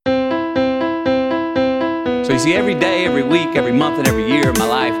So you see, every day, every week, every month, and every year of my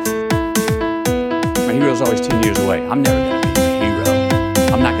life, my hero's always 10 years away. I'm never going to be my hero.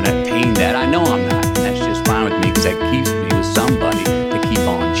 I'm not going to attain that. I know I'm not. And that's just fine with me because that keeps me with somebody to keep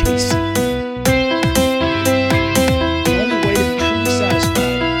on chasing. The only way to be truly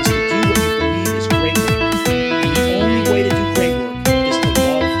satisfied is to do what you believe is great work. And the only way to do great work is to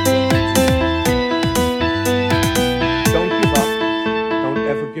love what you do. Don't give up. Don't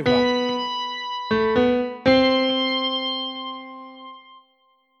ever give up.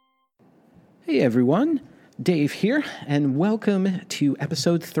 Hey everyone, Dave here, and welcome to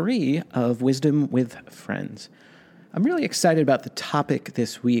episode 3 of Wisdom with Friends. I'm really excited about the topic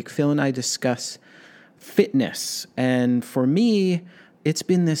this week. Phil and I discuss fitness, and for me, it's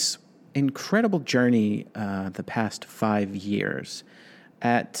been this incredible journey the past 5 years.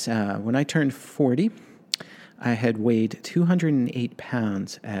 When I turned 40, I had weighed 208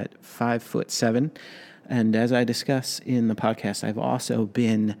 pounds at 5'7", and as I discuss in the podcast, I've also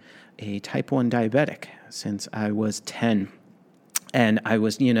been a type 1 diabetic since I was 10. And I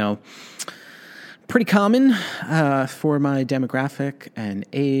was, pretty common for my demographic and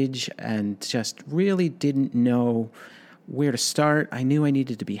age, and just really didn't know where to start. I knew I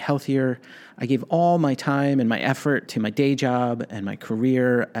needed to be healthier. I gave all my time and my effort to my day job and my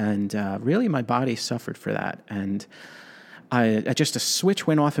career, and really my body suffered for that. And I just a switch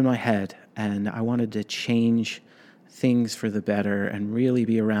went off in my head, and I wanted to change things for the better and really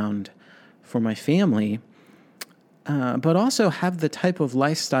be around for my family, but also have the type of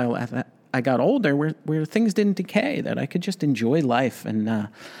lifestyle as I got older where things didn't decay, that I could just enjoy life and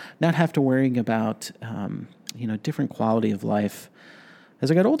not have to worry about different quality of life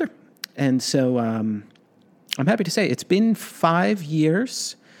as I got older. And so I'm happy to say it's been 5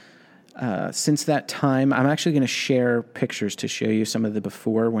 years since that time. I'm actually going to share pictures to show you some of the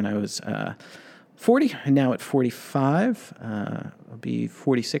before when I was 40, and now at 45. I'll be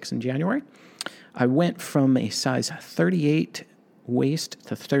 46 in January. I went from a size 38 waist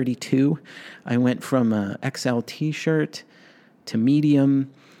to 32. I went from a XL t-shirt to medium.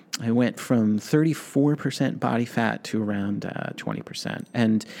 I went from 34% body fat to around 20%.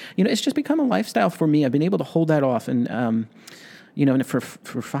 And, it's just become a lifestyle for me. I've been able to hold that off and, for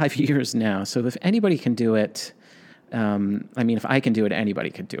 5 years now. So if anybody can do it, if I can do it, anybody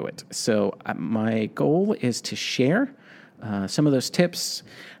can do it. So my goal is to share some of those tips,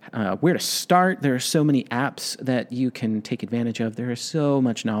 where to start. There are so many apps that you can take advantage of. There is so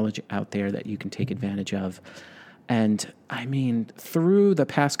much knowledge out there that you can take advantage of. And through the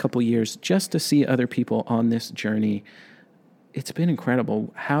past couple years, just to see other people on this journey, it's been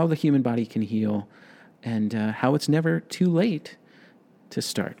incredible how the human body can heal and how it's never too late to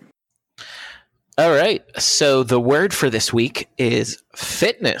start. All right. So the word for this week is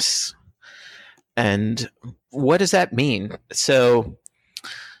fitness. And what does that mean? So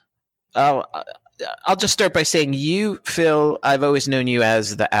I'll just start by saying you, Phil, I've always known you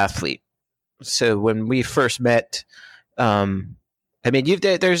as the athlete. So when we first met, there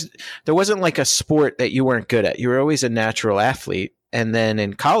wasn't like a sport that you weren't good at. You were always a natural athlete. And then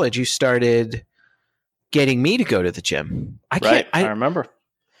in college, you started getting me to go to the gym. I remember.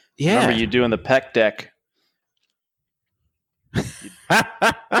 Yeah. I remember you doing the pec deck.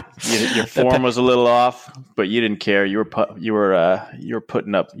 Your form was a little off, but you didn't care. You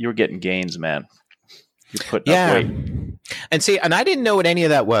were getting gains, man. You're putting up weight. And see, and I didn't know what any of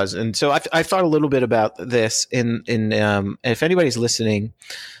that was, and so I thought a little bit about this. And if anybody's listening,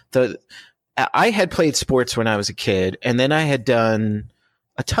 I had played sports when I was a kid, and then I had done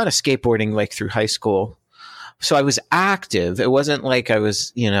a ton of skateboarding like through high school. So I was active. It wasn't like I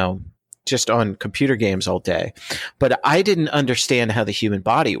was, just on computer games all day, but I didn't understand how the human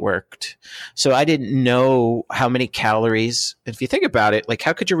body worked. So I didn't know how many calories, if you think about it, like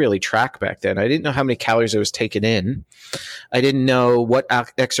how could you really track back then? I didn't know how many calories I was taking in. I didn't know what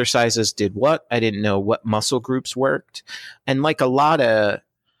exercises did what. I didn't know what muscle groups worked. And like a lot of,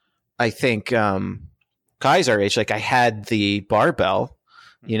 I think, guys our age, like I had the barbell,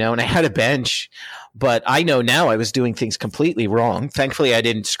 and I had a bench, but I know now I was doing things completely wrong. Thankfully, I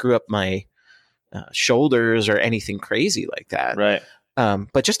didn't screw up my shoulders or anything crazy like that. Right.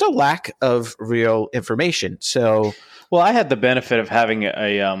 But just a lack of real information. So, well, I had the benefit of having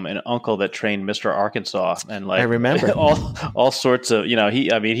an uncle that trained Mr. Arkansas, and like I remember all sorts of,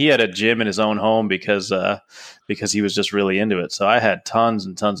 he had a gym in his own home because he was just really into it. So I had tons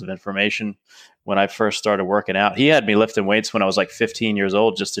and tons of information when I first started working out. He had me lifting weights when I was like 15 years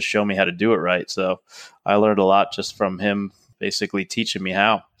old just to show me how to do it right. So I learned a lot just from him basically teaching me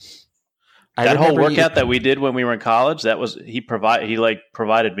how. That whole remember workout that we did when we were in college, he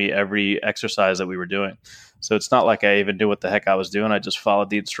provided me every exercise that we were doing. So it's not like I even knew what the heck I was doing. I just followed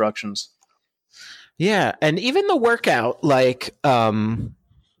the instructions. Yeah, and even the workout, like, I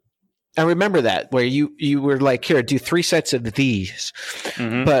remember that where you were like, here, do 3 sets of these.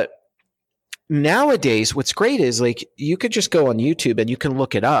 Mm-hmm. But nowadays, what's great is like you could just go on YouTube and you can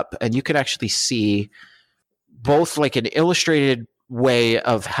look it up, and you could actually see both like an illustrated way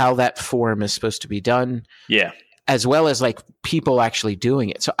of how that form is supposed to be done, Yeah. as well as like people actually doing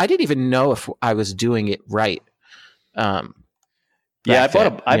it. So I didn't even know if I was doing it right. Yeah,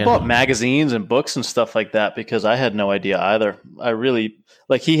 I then, bought magazines and books and stuff like that because I had no idea either. I really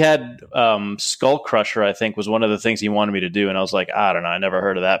like he had Skull Crusher, I think, was one of the things he wanted me to do, and I was like, I don't know, I never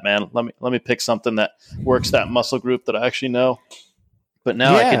heard of that, man. Let me pick something that works that muscle group that I actually know. But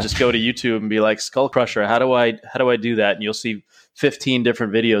now I can just go to YouTube and be like, Skull Crusher, how do I do that? And you'll see 15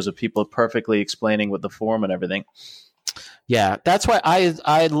 different videos of people perfectly explaining with the form and everything. Yeah, that's why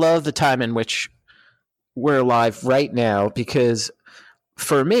I love the time in which we're alive right now, because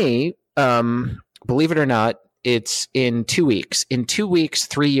for me, believe it or not, it's in 2 weeks. In 2 weeks,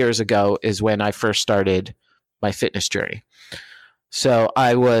 3 years ago is when I first started my fitness journey. So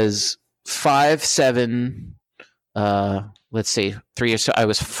I was 5'7", let's see, 3 years. So I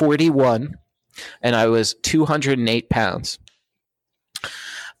was 41 and I was 208 pounds.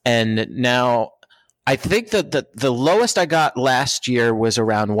 And now I think that the lowest I got last year was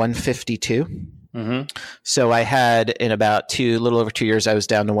around 152. Mm-hmm. So I had in about little over 2 years, I was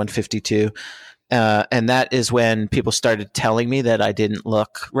down to 152. And that is when people started telling me that I didn't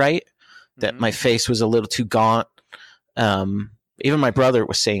look right, that my face was a little too gaunt. Even my brother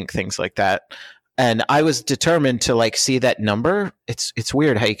was saying things like that. And I was determined to like see that number. It's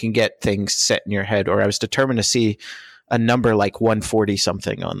weird how you can get things set in your head. Or I was determined to see a number like 140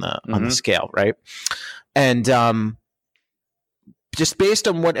 something on the scale, right? And just based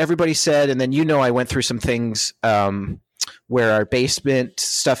on what everybody said, and then I went through some things where our basement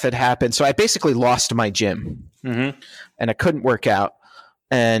stuff had happened. So I basically lost my gym, and I couldn't work out.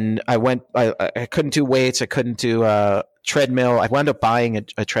 And I couldn't do weights. I couldn't do treadmill. I wound up buying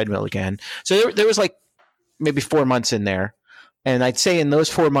a treadmill again. So there was like maybe 4 months in there. And I'd say in those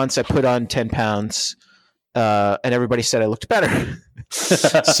 4 months, I put on 10 pounds. And everybody said I looked better.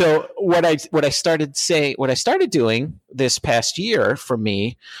 So what I started doing this past year for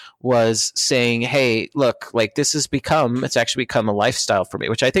me was saying, hey, look, like it's actually become a lifestyle for me,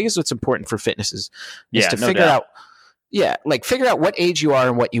 which I think is what's important for fitness is to figure out what age you are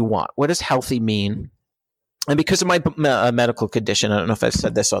and what you want. What does healthy mean? And because of my medical condition, I don't know if I've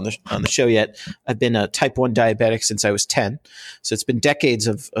said this on the show yet, I've been a type 1 diabetic since I was 10. So it's been decades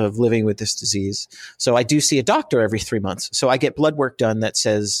of living with this disease. So I do see a doctor every 3 months. So I get blood work done that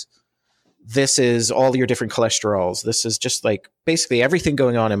says, this is all your different cholesterols. This is just like basically everything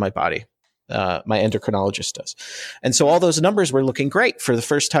going on in my body. My endocrinologist does. And so all those numbers were looking great for the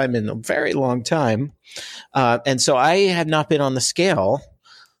first time in a very long time. And so I have not been on the scale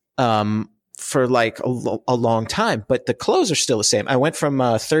for like a long time, but the clothes are still the same. I went from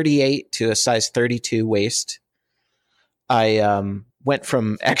 38 to a size 32 waist. I went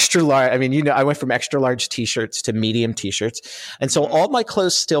from extra large. I mean, I went from extra large t-shirts to medium t-shirts. And so all my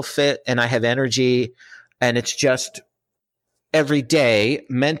clothes still fit and I have energy, and it's just every day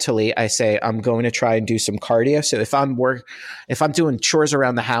mentally I say I'm going to try and do some cardio. So if I'm doing chores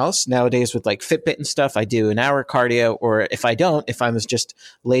around the house nowadays with like Fitbit and stuff, I do an hour cardio. Or if I was just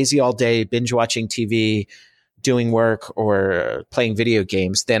lazy all day, binge watching TV, doing work or playing video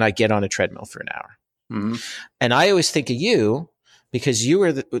games, then I get on a treadmill for an hour. Mm-hmm. And I always think of you because you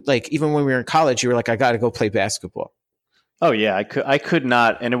were even when we were in college, you were like, I got to go play basketball. Oh yeah. I could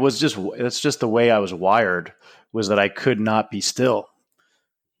not. And it's just the way I was wired, was that I could not be still.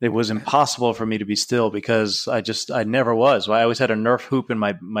 It was impossible for me to be still because I never was. I always had a Nerf hoop in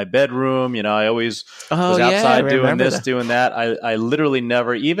my bedroom. I always was outside doing this, doing that. I literally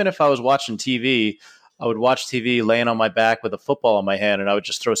never, even if I was watching TV, I would watch TV laying on my back with a football in my hand, and I would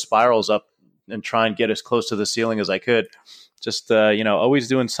just throw spirals up and try and get as close to the ceiling as I could. Just, always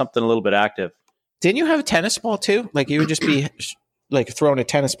doing something a little bit active. Didn't you have a tennis ball too? Like you would just be like throwing a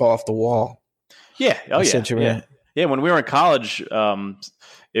tennis ball off the wall. Yeah. Oh, yeah. Yeah. When we were in college,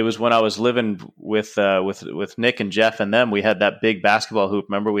 it was when I was living with Nick and Jeff and them. We had that big basketball hoop.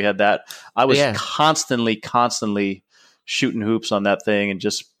 Remember, we had that. I was constantly shooting hoops on that thing and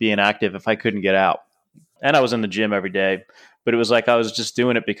just being active if I couldn't get out. And I was in the gym every day. But it was like I was just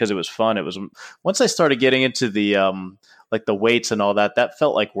doing it because it was fun. It was once I started getting into the like the weights and all that, that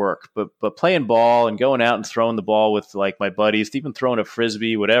felt like work. But playing ball and going out and throwing the ball with like my buddies, even throwing a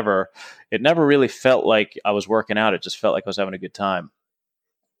Frisbee, whatever, it never really felt like I was working out. It just felt like I was having a good time.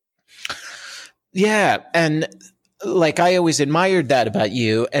 Yeah. And like, I always admired that about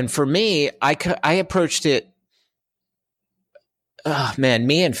you. And for me, I approached it. Oh man,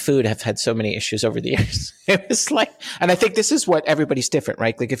 me and food have had so many issues over the years. It was like, and I think this is what everybody's different,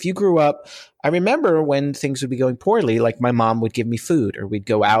 right? Like if you grew up, I remember when things would be going poorly, like my mom would give me food, or we'd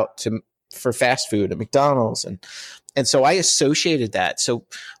go out for fast food at McDonald's. And so I associated that. So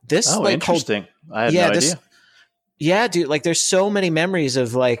this, like, interesting. I had no idea. Yeah, dude, like there's so many memories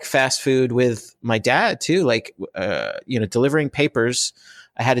of like fast food with my dad too. Like, delivering papers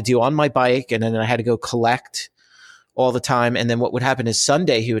I had to do on my bike, and then I had to go collect all the time. And then what would happen is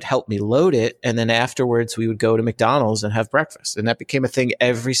Sunday, he would help me load it. And then afterwards we would go to McDonald's and have breakfast. And that became a thing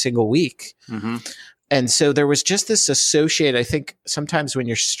every single week. Mm-hmm. And so there was just this associated, I think sometimes when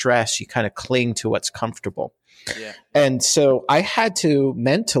you're stressed, you kind of cling to what's comfortable. Yeah. And so I had to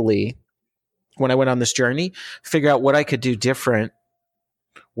mentally, when I went on this journey, figure out what I could do different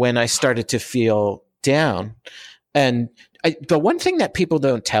when I started to feel down. And the one thing that people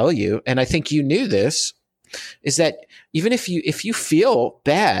don't tell you, and I think you knew this, is that even if you feel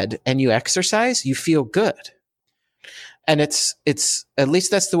bad and you exercise, you feel good. And it's at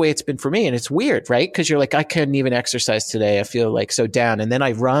least that's the way it's been for me. And it's weird, right? Because you're like, I couldn't even exercise today. I feel like so down. And then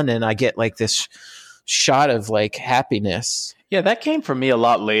I run and I get like this shot of like happiness. Yeah, that came for me a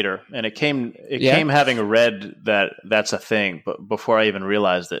lot later. And it came having read that's a thing, but before I even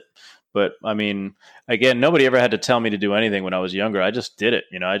realized it. But I mean, again, nobody ever had to tell me to do anything when I was younger. I just did it.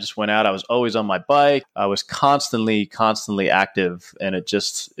 I just went out. I was always on my bike. I was constantly active. And it's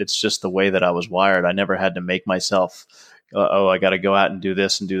just the way that I was wired. I never had to make myself, I got to go out and do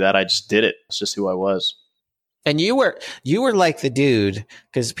this and do that. I just did it. It's just who I was. And you were like the dude,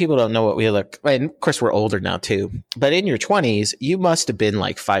 because people don't know what we look. And of course, we're older now too. But in your 20s, you must have been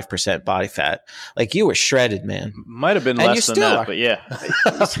like 5% body fat. Like you were shredded, man. Might have been less than that, but yeah.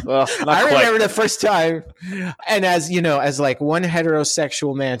 Well, I remember the first time, and as you know, as like one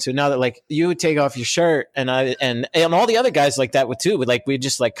heterosexual man. So now that like you would take off your shirt, and all the other guys like that would too. But like we'd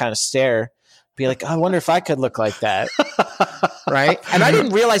just like kind of stare. Be like, I wonder if I could look like that. Right. And I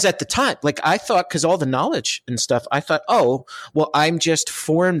didn't realize at the time, like I thought, because all the knowledge and stuff, I thought, oh, well, I'm just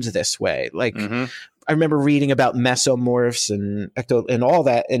formed this way. Like I remember reading about mesomorphs and all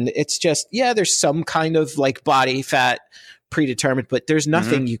that. And it's just, yeah, there's some kind of like body fat predetermined, but there's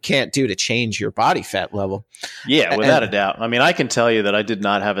nothing you can't do to change your body fat level. Yeah, without a doubt. I mean, I can tell you that I did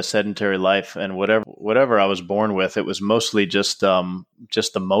not have a sedentary life, and whatever I was born with, it was mostly just the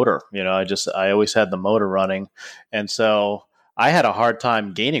motor. I always had the motor running, and so I had a hard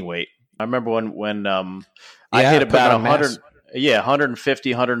time gaining weight. I remember when I hit about 100. Yeah,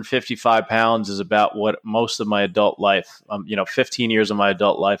 150, 155 pounds is about what most of my adult life, 15 years of my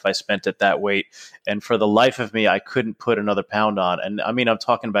adult life I spent at that weight. And for the life of me, I couldn't put another pound on. And I mean, I'm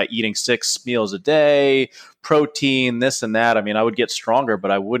talking about eating 6 meals a day, protein, this and that. I mean, I would get stronger,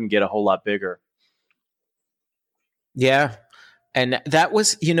 but I wouldn't get a whole lot bigger. Yeah. And that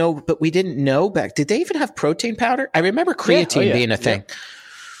was, but we didn't know back. Did they even have protein powder? I remember creatine being a thing.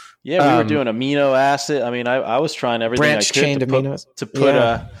 Yeah, we were doing amino acid. I mean, I was trying everything I could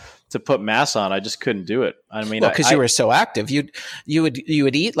to put mass on. I just couldn't do it. I mean, because you were so active, you would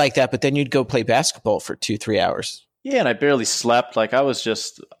eat like that, but then you'd go play basketball for 2-3 hours. Yeah, and I barely slept. Like I was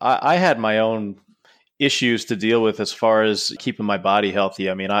just, I had my own issues to deal with as far as keeping my body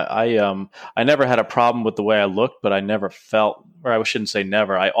healthy. I mean, I never had a problem with the way I looked, but I never felt, or I shouldn't say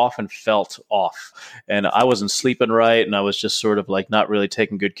never, I often felt off, and I wasn't sleeping right. And I was just sort of like not really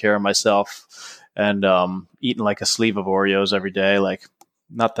taking good care of myself, and eating like a sleeve of Oreos every day. Like,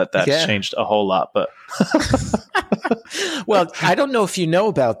 not that that's changed a whole lot, but well, I don't know if you know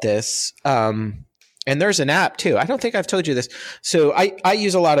about this. And there's an app too. I don't think I've told you this. So I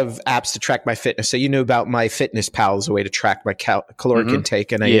use a lot of apps to track my fitness. So you know about my Fitness Pal as a way to track my caloric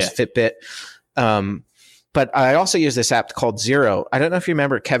intake, and I use Fitbit. But I also use this app called Zero. I don't know if you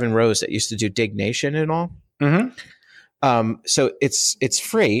remember Kevin Rose that used to do Dig Nation and all. So it's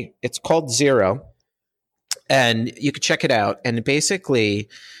free. It's called Zero, and you can check it out. And basically,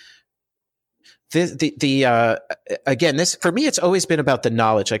 again, this for me, it's always been about the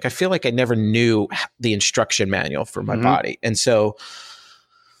knowledge. Like I feel like I never knew the instruction manual for my body. And so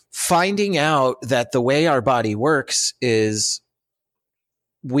finding out that the way our body works is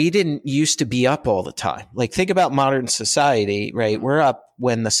we didn't used to be up all the time. Like think about modern society, right? We're up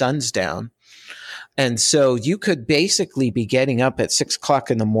when the sun's down. And so you could basically be getting up at 6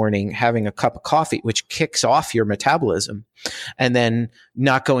 o'clock in the morning, having a cup of coffee, which kicks off your metabolism, and then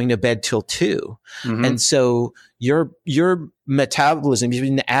not going to bed till 2. Mhm. And so your metabolism, you've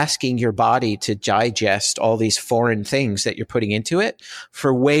been asking your body to digest all these foreign things that you're putting into it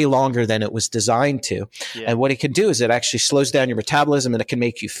for way longer than it was designed to. Yeah. And what it can do is it actually slows down your metabolism, and it can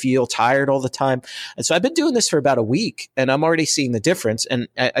make you feel tired all the time. And so I've been doing this for about a week, and I'm already seeing the difference. And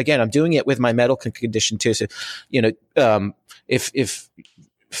again, I'm doing it with my medical condition too. So, if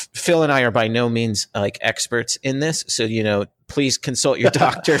Phil and I are by no means like experts in this, so please consult your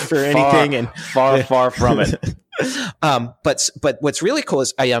doctor for anything. And far from it. But what's really cool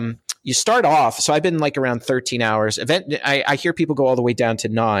is you start off. So I've been like around 13 hours. I hear people go all the way down to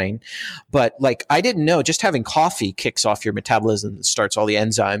 9, but like I didn't know just having coffee kicks off your metabolism and starts all the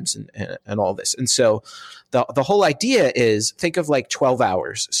enzymes and all this. And so the whole idea is think of like 12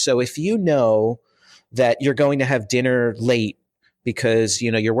 hours. So if you know that you're going to have dinner late because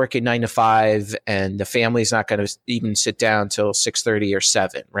you're working 9 to 5 and the family's not going to even sit down till 6:30 or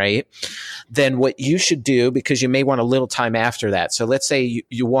 7, right? Then what you should do, because you may want a little time after that. So let's say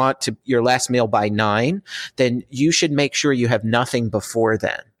you want your last meal by 9, then you should make sure you have nothing before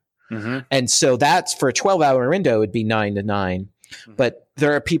then. Mm-hmm. And so that's for a 12-hour window, it'd be 9 to 9. But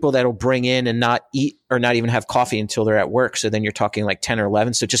there are people that'll bring in and not eat or not even have coffee until they're at work. So then you're talking like 10 or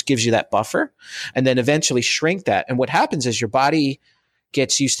 11. So it just gives you that buffer and then eventually shrink that. And what happens is your body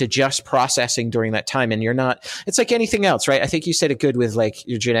gets used to just processing during that time. And it's like anything else, right? I think you said it good with like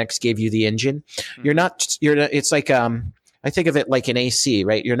your genetics gave you the engine. It's like, I think of it like an AC,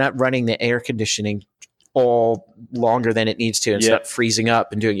 right? You're not running the air conditioning all longer than it needs to. It's not freezing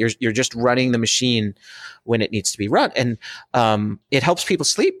up and you're just running the machine when it needs to be run. And it helps people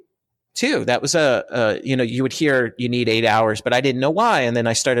sleep too. That was you would hear you need 8 hours, but I didn't know why. And then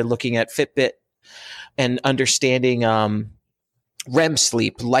I started looking at Fitbit and understanding REM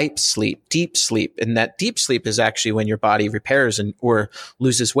sleep, light sleep, deep sleep. And that deep sleep is actually when your body repairs or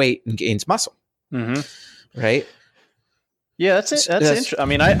loses weight and gains muscle. Mm-hmm. Right? Yeah, that's interesting. I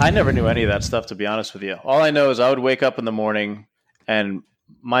mean, I never knew any of that stuff, to be honest with you. All I know is I would wake up in the morning and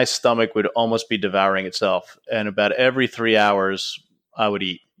my stomach would almost be devouring itself. And about every 3 hours, I would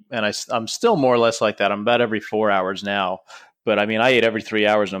eat. And I'm still more or less like that. I'm about every 4 hours now. But I mean, I ate every 3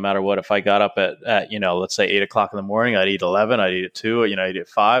 hours no matter what. If I got up at let's say 8 o'clock in the morning, I'd eat 11, I'd eat at 2, I'd eat at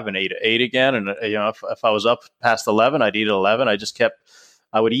 5 and 8 at 8 again. And, if I was up past 11, I'd eat at 11.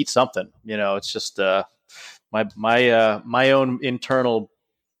 I would eat something. It's just my own internal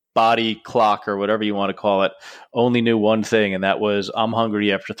body clock or whatever you want to call it only knew one thing, and that was I'm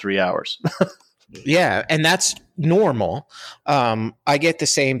hungry after 3 hours. Yeah, and that's normal. I get the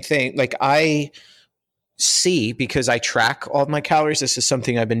same thing. Like I see, because I track all of my calories. This is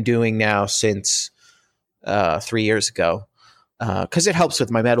something I've been doing now since 3 years ago, because it helps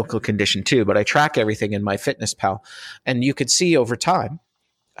with my medical condition too. But I track everything in MyFitnessPal, and you could see over time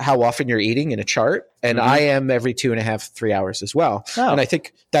how often you're eating in a chart. And I am every 2.5, 3 hours as well. Oh. And I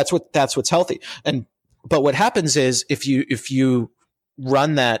think that's what's healthy. But what happens is if you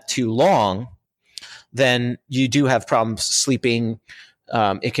run that too long, then you do have problems sleeping.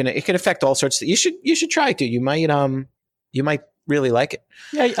 It can affect all sorts of, you should try to, you might really like it.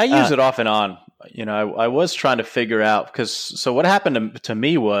 Yeah. I use it off and on. I was trying to figure out so what happened to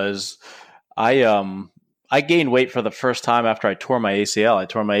me was I gained weight for the first time after I tore my ACL. I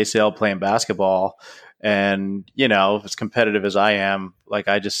tore my ACL playing basketball. And, as competitive as I am, like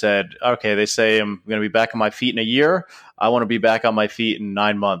I just said, okay, they say I'm going to be back on my feet in a year. I want to be back on my feet in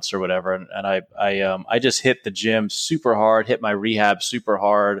 9 months or whatever. And I just hit the gym super hard, hit my rehab super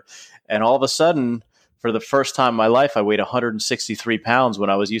hard. And all of a sudden, for the first time in my life, I weighed 163 pounds when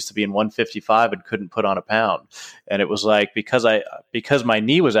I was used to being 155 and couldn't put on a pound. And it was like, because my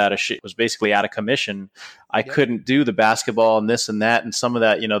knee was was basically out of commission, I couldn't do the basketball and this and that. And some of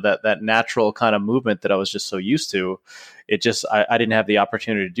that, that natural kind of movement that I was just so used to, I didn't have the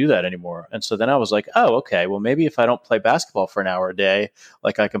opportunity to do that anymore. And so then I was like, oh, okay, well, maybe if I don't play basketball for an hour a day,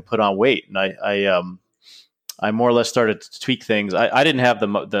 like I can put on weight. And I more or less started to tweak things. I didn't have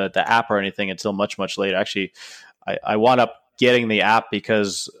the app or anything until much, much later. Actually, I wound up getting the app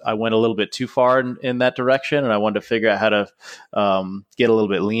because I went a little bit too far in that direction, and I wanted to figure out how to get a little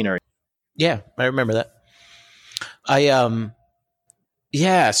bit leaner. Yeah, I remember that.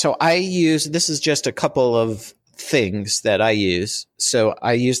 So I use, this is just a couple of things that I use. So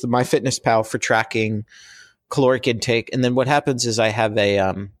I use the MyFitnessPal for tracking caloric intake. And then what happens is I have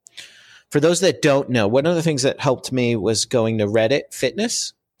for those that don't know, one of the things that helped me was going to Reddit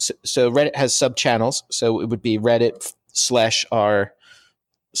Fitness. So Reddit has sub channels. So it would be Reddit / our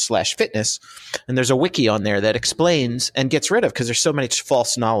fitness. And there's a wiki on there that explains and gets rid of, because there's so much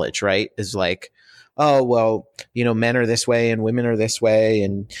false knowledge, right? Is like, oh, well, men are this way and women are this way,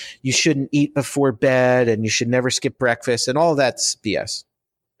 and you shouldn't eat before bed and you should never skip breakfast, and all that's BS,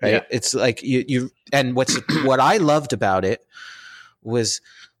 right? Yeah. It's like and what I loved about it was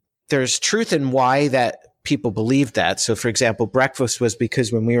there's truth in why that people believed that. So for example, breakfast was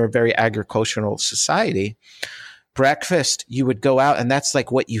because when we were a very agricultural society, breakfast, you would go out and that's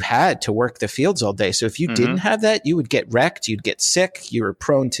like what you had to work the fields all day. So if you didn't have that, you would get wrecked, you'd get sick, you were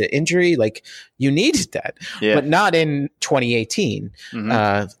prone to injury, like you needed that, but not in 2018.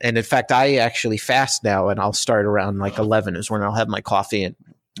 And in fact, I actually fast now, and I'll start around like 11 is when I'll have my coffee and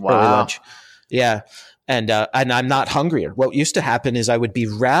early lunch. Yeah. And I'm not hungrier. What used to happen is I would be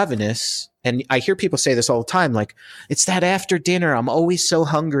ravenous. And I hear people say this all the time, like, it's that after dinner, I'm always so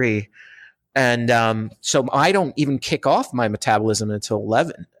hungry. And so I don't even kick off my metabolism until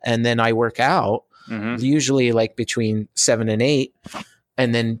 11. And then I work out, usually like between 7 and 8,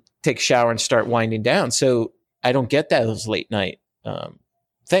 and then take a shower and start winding down. So I don't get those late night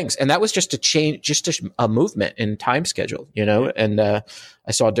things. And that was just a change, just a movement in time schedule, and I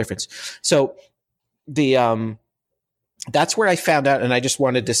saw a difference. So that's where I found out, and I just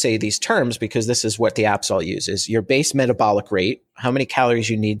wanted to say these terms because this is what the apps all use, is your base metabolic rate, how many calories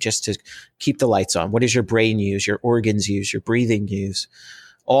you need just to keep the lights on. What does your brain use, your organs use, your breathing use,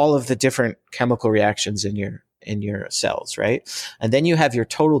 all of the different chemical reactions in your cells, right? And then you have your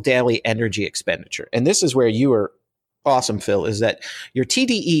total daily energy expenditure. And this is where you are awesome, Phil, is that your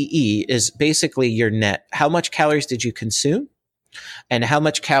TDEE is basically your net. How much calories did you consume and how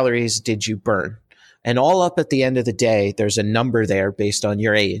much calories did you burn? And all up at the end of the day, there's a number there based on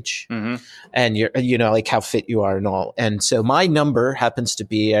your age and like how fit you are and all. And so my number happens to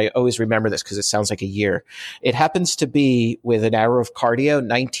be, I always remember this because it sounds like a year. It happens to be, with an hour of cardio,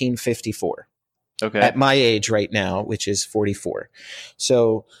 1954. Okay. At my age right now, which is 44.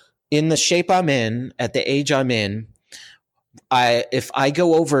 So in the shape I'm in, at the age I'm in, if I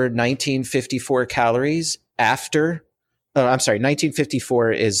go over 1954 calories after,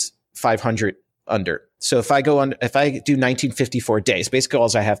 1954 is 500 under. So if I do 1954 days, basically all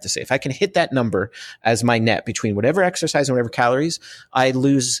I have to say, if I can hit that number as my net between whatever exercise and whatever calories, I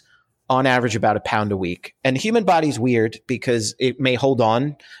lose on average about a pound a week. And the human body's weird because it may hold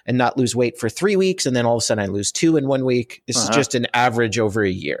on and not lose weight for 3 weeks. And then all of a sudden I lose 2 in 1 week. This is just an average over a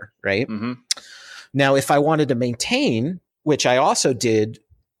year, right? Now, if I wanted to maintain, which I also did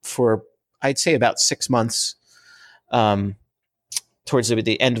for, I'd say about 6 months, towards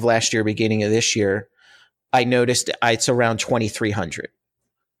the end of last year, beginning of this year, I noticed it's around 2,300.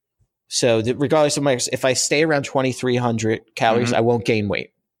 So regardless of if I stay around 2,300 calories, I won't gain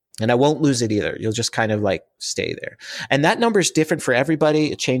weight and I won't lose it either. You'll just kind of like stay there. And that number is different for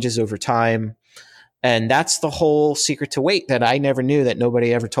everybody. It changes over time. And that's the whole secret to weight that I never knew, that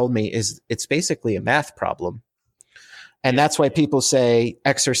nobody ever told me, is it's basically a math problem. And that's why people say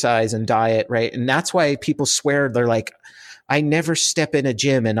exercise and diet, right? And that's why people swear, they're like, I never step in a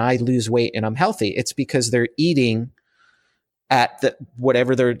gym and I lose weight and I'm healthy. It's because they're eating at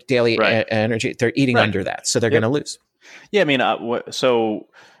whatever their daily energy, they're eating under that. So they're going to lose. Yeah. I mean, so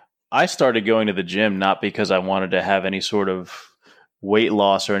I started going to the gym not because I wanted to have any sort of weight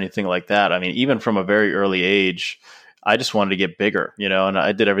loss or anything like that. I mean, even from a very early age, I just wanted to get bigger, and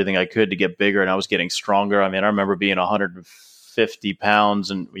I did everything I could to get bigger, and I was getting stronger. I mean, I remember being 150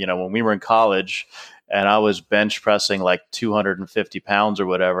 pounds and, when we were in college, and I was bench pressing like 250 pounds or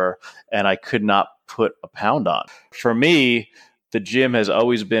whatever, and I could not put a pound on. For me, the gym has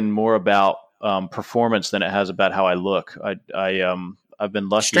always been more about performance than it has about how I look. I've been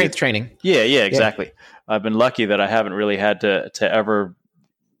lucky. Strength training. Yeah, exactly. Yeah. I've been lucky that I haven't really had to ever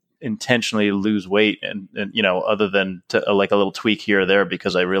intentionally lose weight, and other than to, like a little tweak here or there,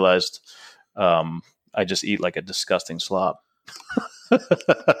 because I realized I just eat like a disgusting slob.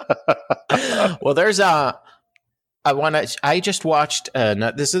 Well, there's I just watched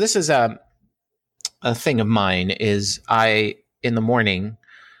this is a thing of mine, is in the morning,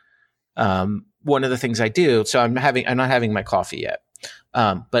 one of the things I do, so I'm not having my coffee yet,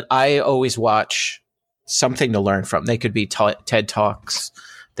 but I always watch something to learn from. They could be TED Talks,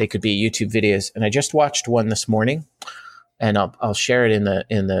 they could be YouTube videos, and I just watched one this morning, and I'll share it in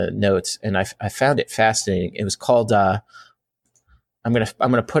the notes, and I found it fascinating. It was called I'm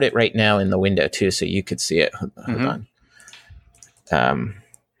gonna put it right now in the window too, so you could see it. Hold on.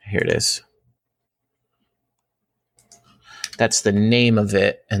 Here it is. That's the name of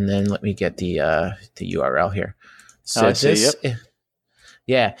it, and then let me get the URL here. So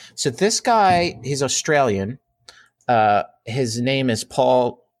yeah. So this guy, he's Australian. His name is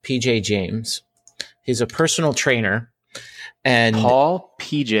Paul PJ James. He's a personal trainer. And Paul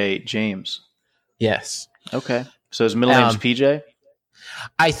P.J. James. yes. Okay. So his middle name's PJ?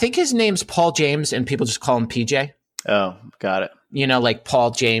 I think his name's Paul James and people just call him PJ. Oh, got it. You know, like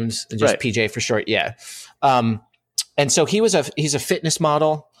Paul James, just Right. PJ for short. Yeah. And so he's a fitness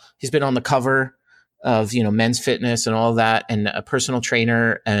model. He's been on the cover of, Men's Fitness and all of that, and a personal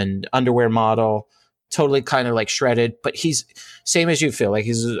trainer and underwear model, totally kind of like shredded, but he's same as you feel like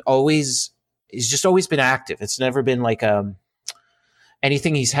he's just always been active. It's never been like,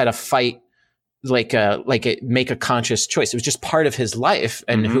 anything he's had a fight, make a conscious choice. It was just part of his life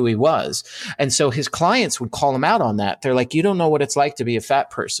and who he was. And so his clients would call him out on that. They're like, you don't know what it's like to be a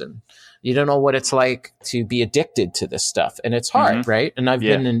fat person. You don't know what it's like to be addicted to this stuff. And it's hard, right? And I've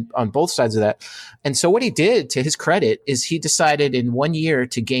been on both sides of that. And so what he did, to his credit, is he decided in 1 year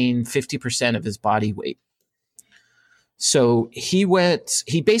to gain 50% of his body weight. So he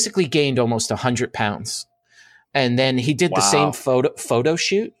basically gained almost 100 pounds. And then he did the same photo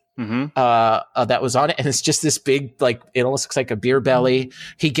shoot that was on it. And it's just this big, like, it almost looks like a beer belly.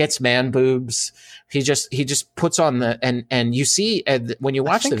 He gets man boobs. He just puts on and you see when you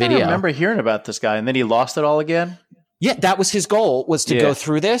watch the video. I remember hearing about this guy, and then he lost it all again. Yeah, that was his goal, was to go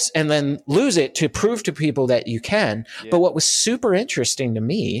through this and then lose it to prove to people that you can. Yeah. But what was super interesting to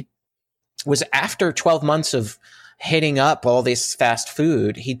me was after 12 months of hitting up all this fast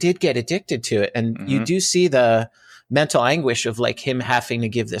food, he did get addicted to it. And you do see the mental anguish of like him having to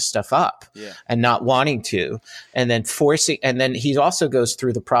give this stuff up and not wanting to, and then forcing. And then he also goes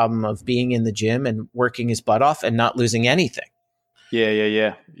through the problem of being in the gym and working his butt off and not losing anything.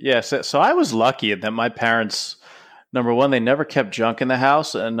 Yeah. So I was lucky in that my parents, number one, they never kept junk in the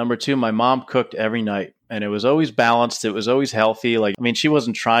house. And number two, my mom cooked every night. And it was always balanced. It was always healthy. Like, I mean, she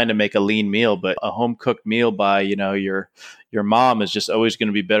wasn't trying to make a lean meal, but a home cooked meal by, your mom is just always going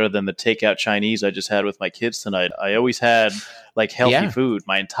to be better than the takeout Chinese I just had with my kids tonight. I always had like healthy food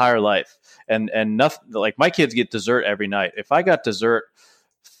my entire life, and nothing like my kids get dessert every night. If I got dessert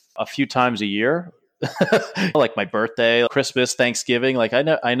a few times a year, like my birthday, Christmas, Thanksgiving, like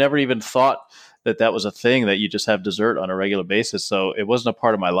I never even thought that was a thing that you just have dessert on a regular basis. So it wasn't a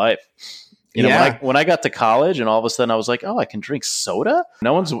part of my life. When I got to college and all of a sudden I was like, oh, I can drink soda.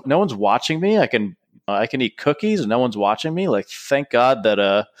 No one's watching me. I can eat cookies and no one's watching me. Like, thank God that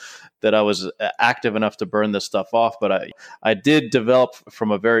I was active enough to burn this stuff off. But I did develop from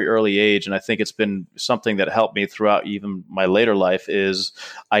a very early age. And I think it's been something that helped me throughout even my later life is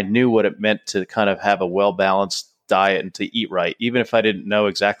I knew what it meant to kind of have a well-balanced diet and to eat right. Even if I didn't know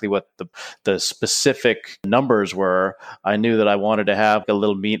exactly what the specific numbers were, I knew that I wanted to have a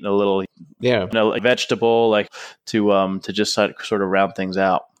little meat and a little vegetable, like to just sort of round things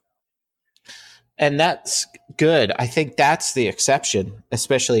out. And that's good. I think that's the exception,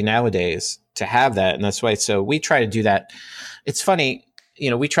 especially nowadays, to have that. And that's why. So we try to do that. It's funny,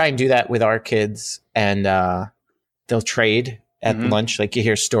 we try and do that with our kids, and they'll trade at lunch. Like, you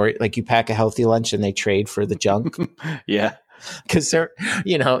hear story, like you pack a healthy lunch and they trade for the junk. Yeah. Cause they're,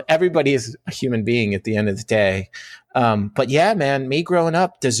 everybody is a human being at the end of the day. But yeah, man, me growing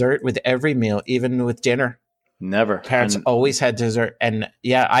up, dessert with every meal, even with dinner. Never. Parents always had dessert. And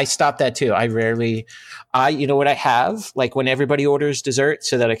yeah, I stopped that too. You know what I have? Like, when everybody orders dessert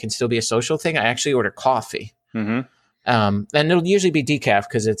so that it can still be a social thing, I actually order coffee. And it'll usually be decaf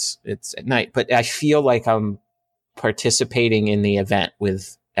because it's at night, but I feel like I'm participating in the event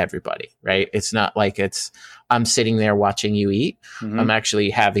with everybody, right? It's not like I'm sitting there watching you eat. I'm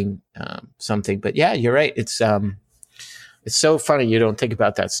actually having something. But yeah, you're right. It's so funny. You don't think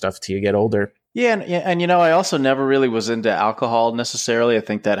about that stuff till you get older. Yeah, and I also never really was into alcohol necessarily. I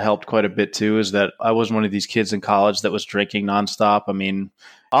think that helped quite a bit too, is that I was one of these kids in college that was drinking nonstop. I mean,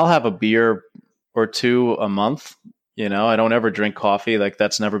 I'll have a beer or two a month. I don't ever drink coffee. Like,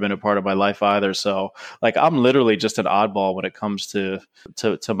 that's never been a part of my life either. So, like, I'm literally just an oddball when it comes to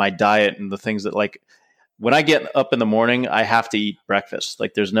my diet and the things that, like, when I get up in the morning, I have to eat breakfast.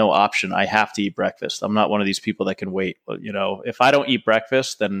 Like, there's no option. I have to eat breakfast. I'm not one of these people that can wait. But, if I don't eat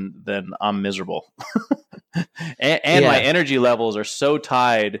breakfast, then I'm miserable. and my energy levels are so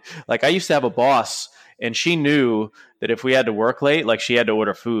tied. Like, I used to have a boss, and she knew that if we had to work late, like, she had to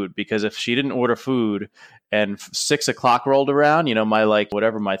order food, because if she didn't order food and 6 o'clock rolled around, my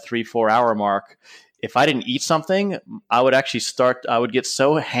 3-4 hour mark, if I didn't eat something, I would get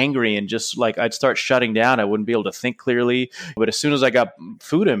so hangry and just like, I'd start shutting down. I wouldn't be able to think clearly. But as soon as I got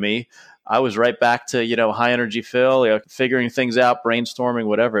food in me, I was right back to, high energy Phil, figuring things out, brainstorming,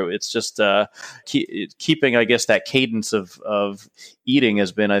 whatever. It's just keeping, I guess, that cadence of eating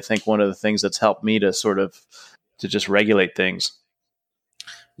has been, I think, one of the things that's helped me to just regulate things.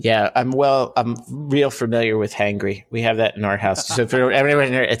 Yeah, I'm real familiar with hangry. We have that in our house. So for everyone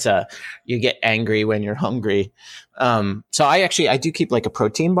here, you get angry when you're hungry. So I do keep like a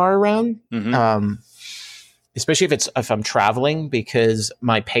protein bar around, especially if I'm traveling, because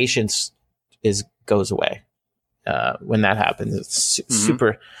my patience goes away when that happens. It's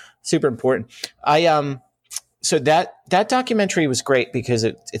super, super important. So that documentary was great because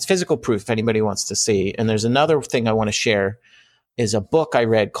it's physical proof if anybody wants to see. And there's another thing I want to share is a book I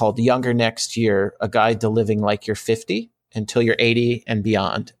read called Younger Next Year, A Guide to Living Like You're 50 Until You're 80 and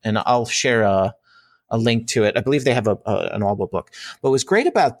Beyond. And I'll share a link to it. I believe they have an Audible book. What was great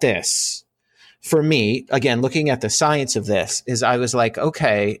about this for me, again, looking at the science of this, is I was like,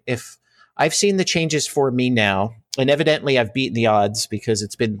 okay, if I've seen the changes for me now, and evidently I've beaten the odds because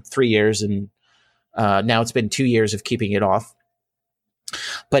it's been 3 years and now it's been 2 years of keeping it off.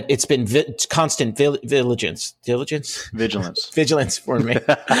 But it's been constant vigilance for me,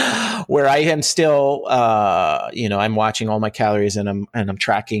 where I am still, I'm watching all my calories and I'm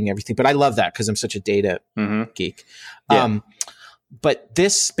tracking everything. But I love that because I'm such a data geek. Yeah. But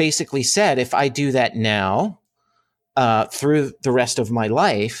this basically said, if I do that now, through the rest of my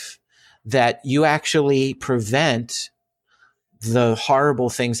life, that you actually prevent the horrible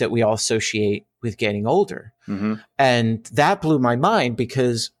things that we all associate with getting older. And that blew my mind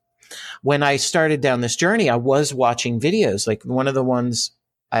because when I started down this journey, I was watching videos. Like one of the ones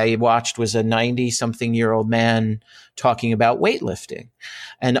I watched was a 90-something-year-old man talking about weightlifting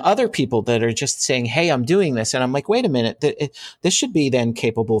and other people that are just saying, hey, I'm doing this. And I'm like, wait a minute, this should be then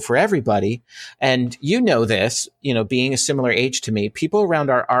capable for everybody. And this, being a similar age to me, people around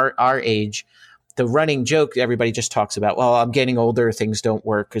our age, the running joke, everybody just talks about, well, I'm getting older, things don't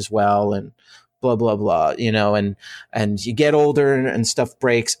work as well. And blah, blah, blah, and you get older and stuff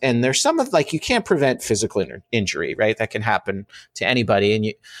breaks. And there's some of you can't prevent physical injury, right? That can happen to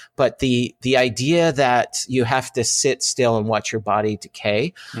anybody. But the idea that you have to sit still and watch your body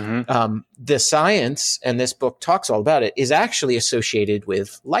decay, the science, and this book talks all about it, is actually associated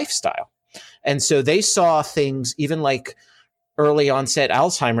with lifestyle. And so they saw things even like early onset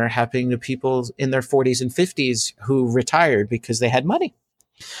Alzheimer happening to people in their 40s and 50s who retired because they had money.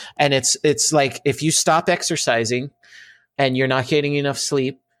 And it's like, if you stop exercising and you're not getting enough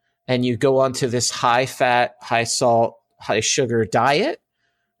sleep and you go onto this high fat, high salt, high sugar diet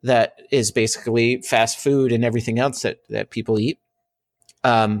that is basically fast food and everything else that people eat,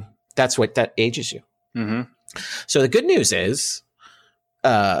 that's what that ages you. So the good news is,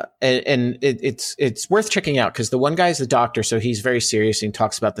 it's worth checking out because the one guy is a doctor, so he's very serious and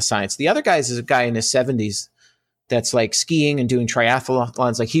talks about the science. The other guy is a guy in his 70s that's like skiing and doing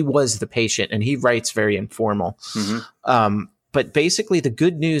triathlons. Like he was the patient and he writes very informal. But basically the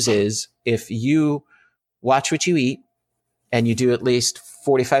good news is if you watch what you eat and you do at least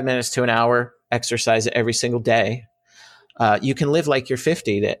 45 minutes to an hour exercise every single day, you can live like you're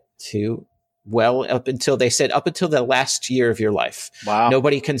 50 up until the last year of your life. Wow.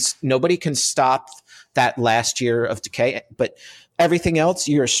 Nobody can stop that last year of decay, but everything else,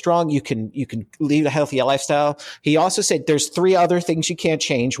 you're strong. You can lead a healthy lifestyle. He also said there's 3 other things you can't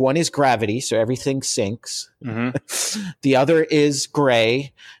change. One is gravity, so everything sinks. The other is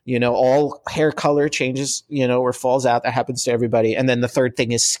gray. All hair color changes, or falls out. That happens to everybody. And then the third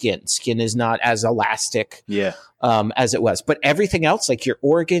thing is skin. Skin is not as elastic as it was. But everything else, like your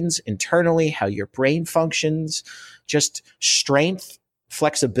organs internally, how your brain functions, just strength,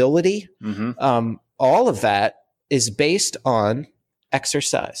 flexibility, all of that is based on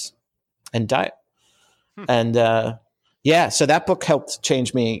exercise and diet. And so that book helped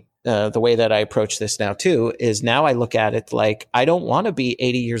change me. The way that I approach this now too is now I look at it like I don't want to be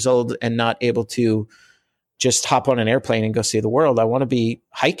 80 years old and not able to just hop on an airplane and go see the world. I want to be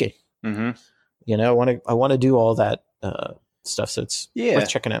hiking. I want to do all that stuff. So it's worth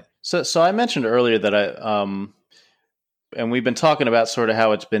checking out. So I mentioned earlier that and we've been talking about sort of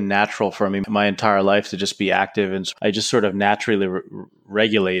how it's been natural for me my entire life to just be active, and I just sort of naturally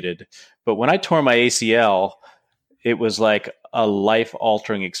regulated. But when I tore my ACL, it was like a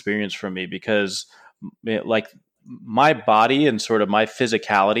life-altering experience for me because my body and sort of my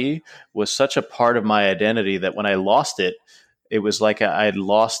physicality was such a part of my identity that when I lost it, it was like I had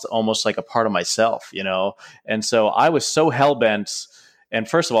lost almost like a part of myself, And so I was so hell-bent. And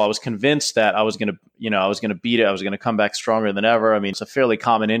first of all, I was convinced that I was going to beat it. I was going to come back stronger than ever. I mean, it's a fairly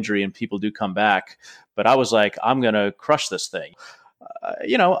common injury and people do come back, but I was like, I'm going to crush this thing.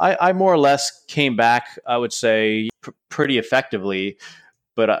 I more or less came back, I would say pretty effectively,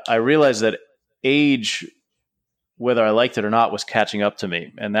 but I realized that age, whether I liked it or not, was catching up to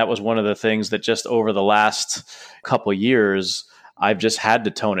me. And that was one of the things that just over the last couple of years, I've just had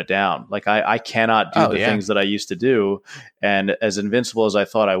to tone it down. Like I cannot do the things that I used to do. And as invincible as I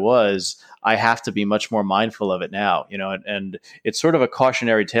thought I was, I have to be much more mindful of it now, and it's sort of a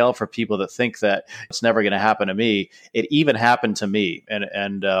cautionary tale for people that think that it's never going to happen to me. It even happened to me.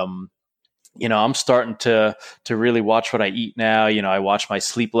 And I'm starting to really watch what I eat now. I watch my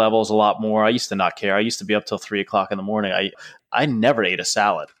sleep levels a lot more. I used to not care. I used to be up till 3:00 in the morning. I never ate a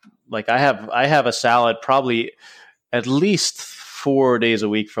salad. Like I have a salad probably at least 4 days a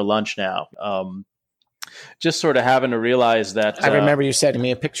week for lunch now. Just sort of having to realize that. I remember you sending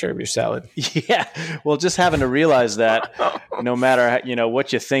me a picture of your salad. Yeah. Well, just having to realize that no matter,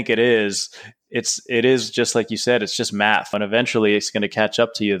 what you think it is just like you said, it's just math. And eventually it's going to catch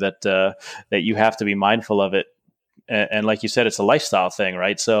up to you that you have to be mindful of it. And like you said, it's a lifestyle thing,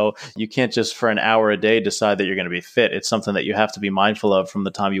 right? So you can't just for an hour a day decide that you're going to be fit. It's something that you have to be mindful of from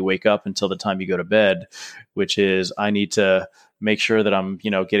the time you wake up until the time you go to bed, which is I need to make sure that I'm,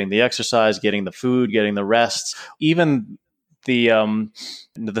 getting the exercise, getting the food, getting the rest, even the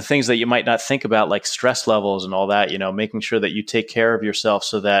things that you might not think about, like stress levels and all that, making sure that you take care of yourself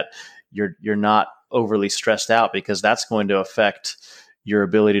so that you're not overly stressed out, because that's going to affect your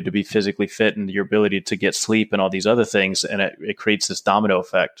ability to be physically fit and your ability to get sleep and all these other things. And it creates this domino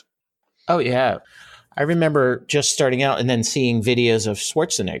effect. Oh, yeah. I remember just starting out and then seeing videos of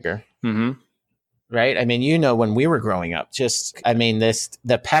Schwarzenegger. Mm-hmm. Right. I mean, when we were growing up,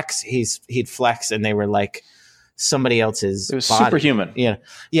 the pecs he'd flex and they were like somebody else's. It was body. superhuman. Yeah.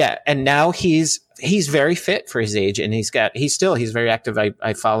 Yeah. And now he's very fit for his age, and he's very active.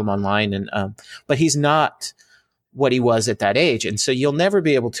 I follow him online, and but he's not what he was at that age. And so you'll never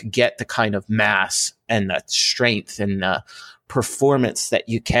be able to get the kind of mass and the strength and the performance that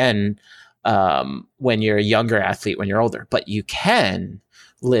you can when you're a younger athlete, when you're older, but you can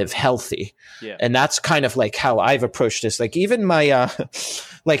live healthy. Yeah. And that's kind of like how I've approached this. Like even my,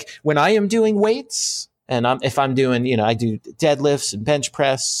 like when I am doing weights and if I'm doing, I do deadlifts and bench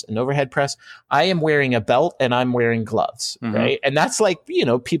press and overhead press, I am wearing a belt and I'm wearing gloves. Mm-hmm. Right. And that's like,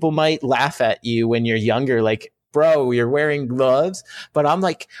 people might laugh at you when you're younger, like, bro, you're wearing gloves. But I'm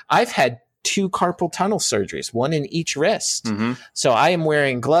like, I've had 2 carpal tunnel surgeries, one in each wrist. Mm-hmm. So I am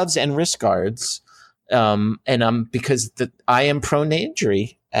wearing gloves and wrist guards. And because I am prone to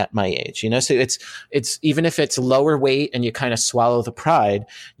injury at my age, so it's even if it's lower weight and you kind of swallow the pride,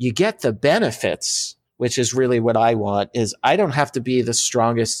 you get the benefits, which is really what I want. Is I don't have to be the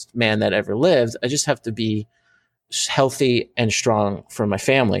strongest man that ever lived. I just have to be healthy and strong for my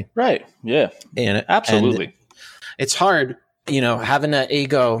family. Right. Yeah. And absolutely. And it's hard, having an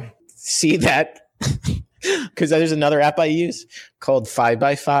ego see that. Because there's another app I use called 5x5.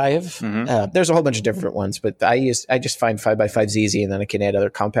 Mm-hmm. There's a whole bunch of different ones, but I just find 5x5's easy, and then I can add other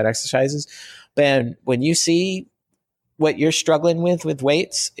compound exercises. But when you see what you're struggling with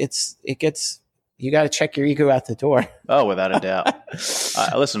weights, you got to check your ego out the door. Oh, without a doubt.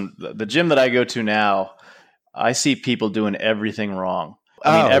 Listen, the gym that I go to now, I see people doing everything wrong.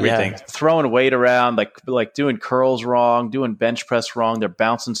 I mean, everything. Yeah. Throwing weight around, like doing curls wrong, doing bench press wrong. They're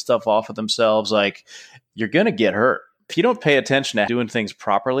bouncing stuff off of themselves. Like, you're going to get hurt if you don't pay attention to doing things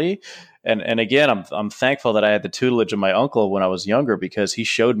properly. And again, I'm thankful that I had the tutelage of my uncle when I was younger, because he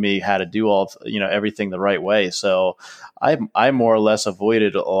showed me how to do everything the right way. So I more or less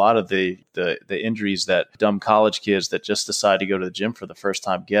avoided a lot of the injuries that dumb college kids that just decide to go to the gym for the first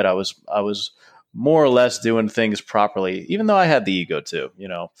time get. I was more or less doing things properly, even though I had the ego too,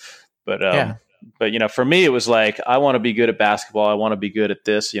 But for me, it was like, I want to be good at basketball. I want to be good at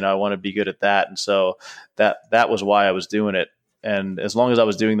this, I want to be good at that. And so that was why I was doing it. And as long as I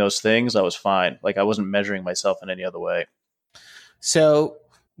was doing those things, I was fine. Like, I wasn't measuring myself in any other way. So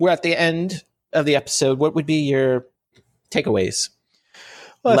we're at the end of the episode. What would be your takeaways?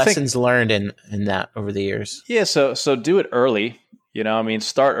 Well, lessons learned in that over the years? Yeah. So do it early,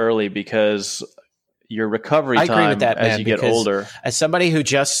 start early, because your recovery time, I agree with that, as you get older. As somebody who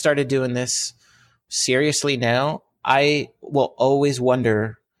just started doing this seriously now, I will always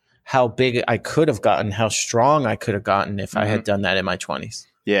wonder how big I could have gotten, how strong I could have gotten if I had done that in my 20s.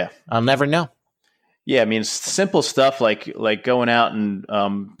 Yeah. I'll never know. Yeah, I mean, simple stuff like going out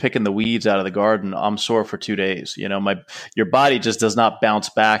and picking the weeds out of the garden. I'm sore for 2 days. Your body just does not bounce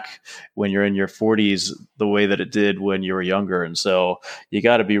back when you're in your 40s the way that it did when you were younger, and so you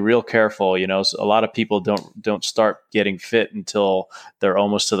got to be real careful. A lot of people don't start getting fit until they're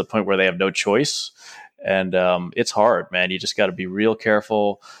almost to the point where they have no choice, and it's hard, man. You just got to be real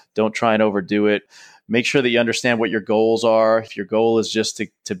careful. Don't try and overdo it. Make sure that you understand what your goals are. If your goal is just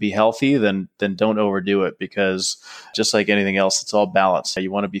to be healthy, then don't overdo it, because just like anything else, it's all balance.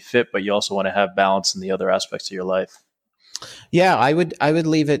 You want to be fit, but you also want to have balance in the other aspects of your life. Yeah, I would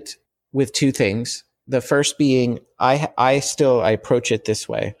leave it with two things. The first being I approach it this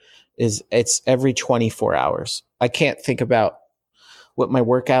way is it's every 24 hours. I can't think about what my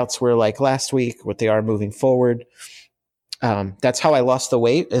workouts were like last week, what they are moving forward. That's how I lost the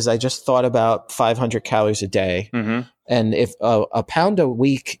weight is I just thought about 500 calories a day. Mm-hmm. And if a pound a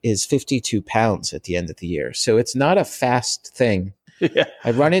week is 52 pounds at the end of the year. So it's not a fast thing. Yeah.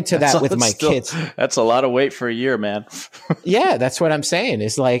 I run into that with my kids. That's a lot of weight for a year, man. Yeah, that's what I'm saying.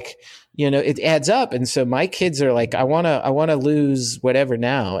 Is like, it adds up. And so my kids are like, I want to lose whatever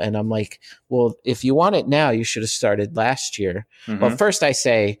now. And I'm like, well, if you want it now, you should have started last year. Mm-hmm. Well, first I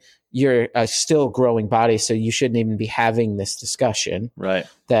say you're a still growing body. So you shouldn't even be having this discussion, Right.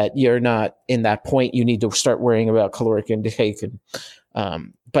 that you're not in that point. You need to start worrying about caloric intake.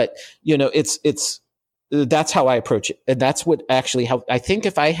 And, but that's how I approach it. And that's what actually helped. I think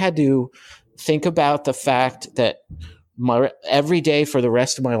if I had to think about the fact that every day for the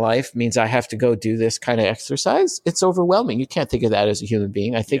rest of my life means I have to go do this kind of exercise, it's overwhelming. You can't think of that as a human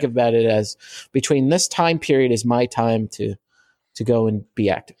being. I think about it as between this time period is my time to go and be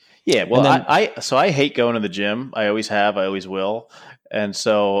active. Yeah. Well, then, I hate going to the gym. I always have, I always will. And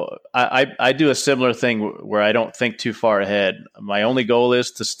so I do a similar thing where I don't think too far ahead. My only goal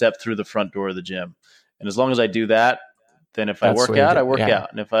is to step through the front door of the gym. And as long as I do that, then if I work out, I work out.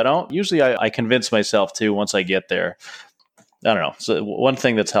 And if I don't, usually I convince myself too once I get there. I don't know. So one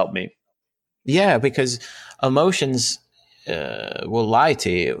thing that's helped me. Yeah, because emotions will lie to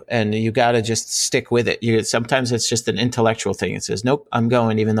you and you got to just stick with it. Sometimes it's just an intellectual thing. It says, nope, I'm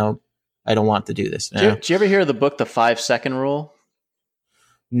going even though I don't want to do this. No. Did you ever hear the book, The 5-Second Rule?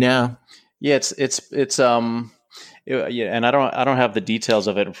 No. Yeah, and I don't have the details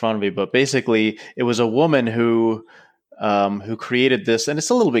of it in front of me, but basically it was a woman who created this, and it's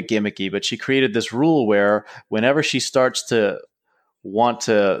a little bit gimmicky, but she created this rule where whenever she starts to want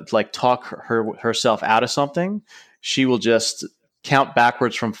to like talk herself out of something, she will just count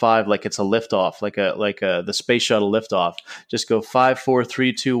backwards from 5 like it's a liftoff, like the space shuttle liftoff. Just go 5, 4,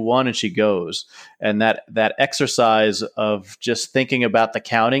 3, 2, 1, and she goes. And that exercise of just thinking about the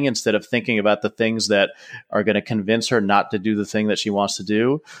counting instead of thinking about the things that are going to convince her not to do the thing that she wants to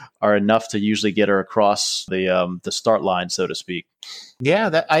do are enough to usually get her across the start line, so to speak. Yeah,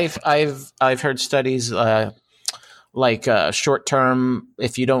 that I've heard studies like short term,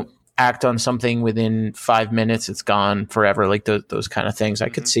 if you don't act on something within 5 minutes, it's gone forever. Like those kind of things. I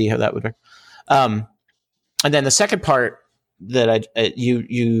could see how that would work. And then the second part that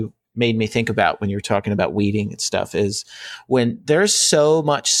you made me think about when you're talking about weeding and stuff is when there's so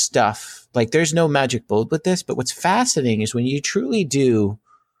much stuff, like there's no magic bullet with this, but what's fascinating is when you truly do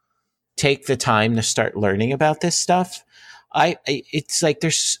take the time to start learning about this stuff, it's like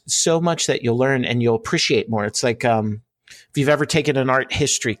there's so much that you'll learn and you'll appreciate more. It's like, if you've ever taken an art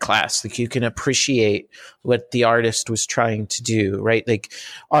history class, like you can appreciate what the artist was trying to do, right? Like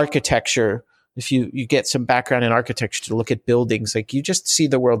architecture, if you get some background in architecture to look at buildings, like you just see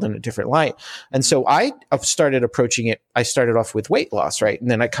the world in a different light. And so I started approaching it. I started off with weight loss, right?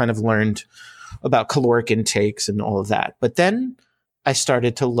 And then I kind of learned about caloric intakes and all of that. But then I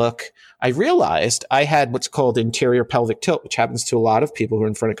started to look, I realized I had what's called anterior pelvic tilt, which happens to a lot of people who are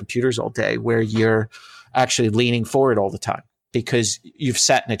in front of computers all day, where you're actually leaning forward all the time because you've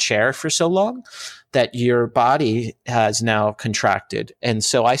sat in a chair for so long that your body has now contracted. And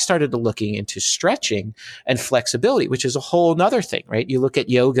so I started looking into stretching and flexibility, which is a whole nother thing, right? You look at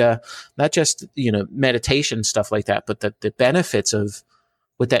yoga, not just, meditation, stuff like that, but the benefits of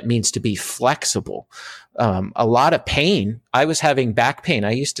what that means to be flexible. A lot of pain. I was having back pain.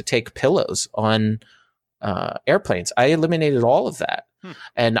 I used to take pillows on airplanes. I eliminated all of that.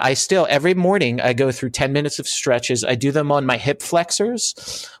 And I still, every morning, I go through 10 minutes of stretches. I do them on my hip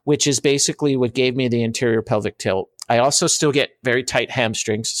flexors, which is basically what gave me the anterior pelvic tilt. I also still get very tight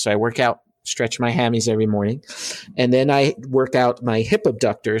hamstrings. So I work out, stretch my hammies every morning. And then I work out my hip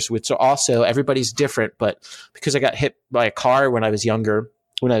abductors, which are also, everybody's different. But because I got hit by a car when I was younger,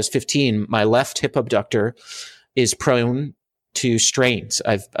 when I was 15, my left hip abductor is prone to strains.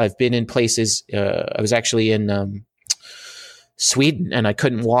 I've been in places, I was actually in Sweden, and I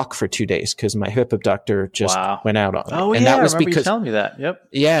couldn't walk for 2 days because my hip abductor just went out on me. Oh, and yeah, that was I remember because you telling me that. Yep.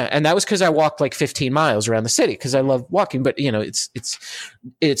 Yeah, and that was because I walked like 15 miles around the city because I love walking. But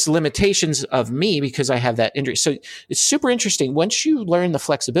it's limitations of me because I have that injury. So it's super interesting once you learn the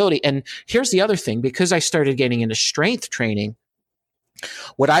flexibility. And here's the other thing: because I started getting into strength training,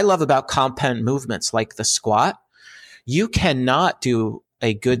 what I love about compound movements like the squat, you cannot do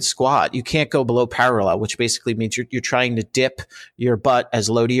a good squat, you can't go below parallel, which basically means you're trying to dip your butt as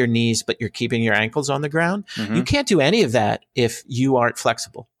low to your knees, but you're keeping your ankles on the ground. Mm-hmm. You can't do any of that if you aren't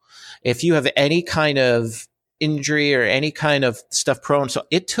flexible. If you have any kind of injury or any kind of stuff prone. So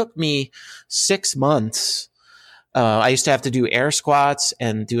it took me 6 months. I used to have to do air squats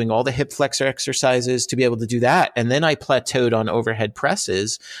and doing all the hip flexor exercises to be able to do that. And then I plateaued on overhead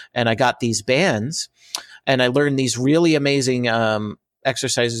presses and I got these bands and I learned these really amazing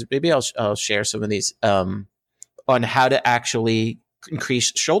exercises. Maybe I'll share some of these on how to actually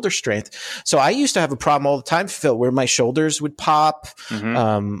increase shoulder strength. So I used to have a problem all the time, Phil, where my shoulders would pop.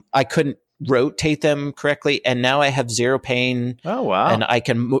 Mm-hmm. I couldn't rotate them correctly, and now I have zero pain. Oh wow! And I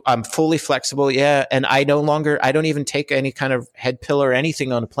can I'm fully flexible. Yeah, and I don't even take any kind of head pillow or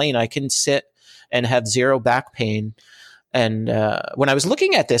anything on a plane. I can sit and have zero back pain. And when I was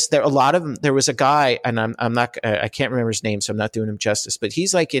looking at this, there was a guy, and I can't remember his name, so I'm not doing him justice, but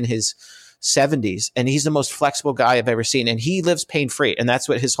he's like in his 70s, and he's the most flexible guy I've ever seen, and he lives pain free, and that's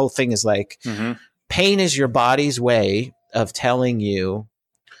what his whole thing is like. Mm-hmm. Pain is your body's way of telling you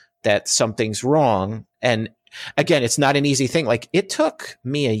that something's wrong. And again, it's not an easy thing. Like it took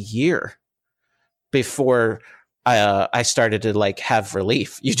me a year before I started to like have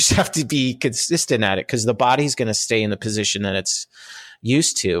relief. You just have to be consistent at it because the body's going to stay in the position that it's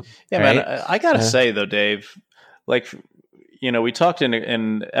used to. Yeah, right? man. I gotta say though, Dave, like, you know, we talked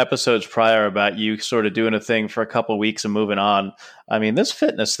in episodes prior about you sort of doing a thing for a couple of weeks and moving on. I mean, this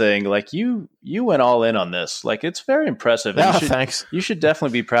fitness thing, like you went all in on this. Like it's very impressive. Oh, thanks. You should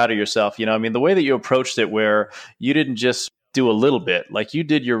definitely be proud of yourself. You know, I mean, the way that you approached it, where you didn't just do a little bit, like you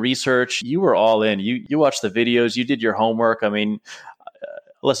did your research, you were all in. You watched the videos, you did your homework. I mean,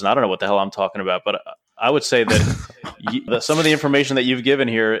 listen, I don't know what the hell I'm talking about, but I would say that some of the information that you've given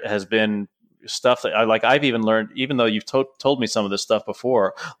here has been stuff that I've even learned, even though you've told me some of this stuff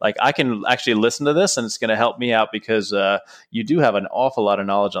before, like I can actually listen to this and it's going to help me out because you do have an awful lot of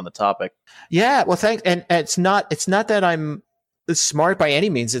knowledge on the topic. Yeah. Well, thanks. And it's not that I'm smart by any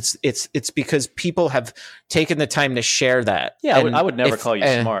means. It's because people have taken the time to share that. Yeah. I would never call you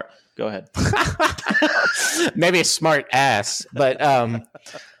smart. Go ahead. Maybe a smart ass,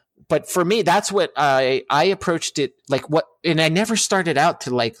 but for me, that's what I approached it like and I never started out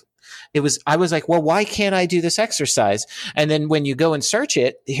to like, I was like, well, why can't I do this exercise? And then when you go and search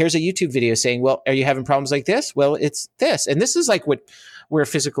it, here's a YouTube video saying, well, are you having problems like this? Well, it's this. And this is like where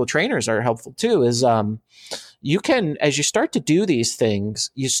physical trainers are helpful too, is you can, as you start to do these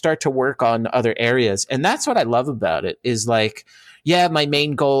things, you start to work on other areas. And that's what I love about it is like, yeah, my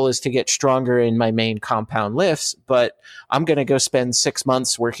main goal is to get stronger in my main compound lifts, but I'm going to go spend 6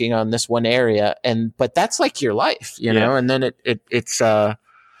 months working on this one area. But that's like your life, you know? And then it's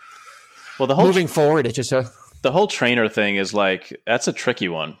well, the whole moving forward, it just the whole trainer thing is like that's a tricky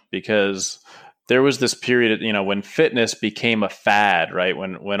one because there was this period, you know, when fitness became a fad, right?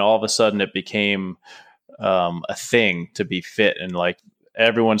 When all of a sudden it became a thing to be fit, and like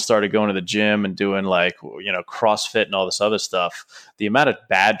everyone started going to the gym and doing like, you know, CrossFit and all this other stuff. The amount of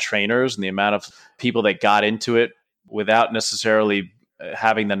bad trainers and the amount of people that got into it without necessarily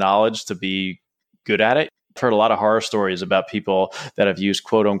having the knowledge to be good at it. I've heard a lot of horror stories about people that have used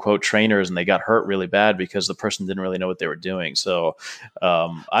quote unquote trainers and they got hurt really bad because the person didn't really know what they were doing. So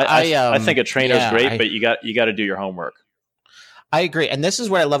I think a trainer is great, but you got to do your homework. I agree. And this is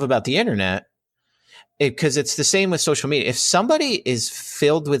what I love about the internet, because it's the same with social media. If somebody is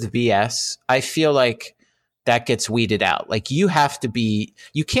filled with BS, I feel like that gets weeded out. Like you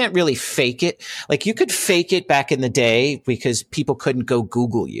can't really fake it. Like you could fake it back in the day because people couldn't go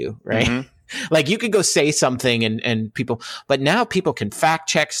Google you, right? Mm-hmm. Like you could go say something and people, but now people can fact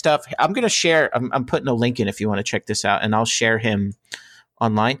check stuff. I'm going to share, I'm putting a link in if you want to check this out, and I'll share him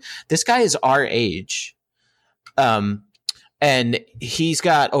online. This guy is our age. And he's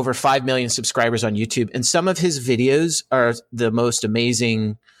got over 5 million subscribers on YouTube. And some of his videos are the most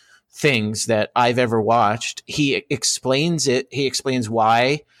amazing things that I've ever watched. He explains it. He explains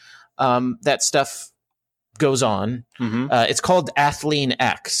why that stuff goes on. Mm-hmm. It's called Athlean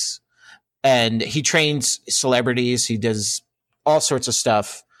X. And he trains celebrities. He does all sorts of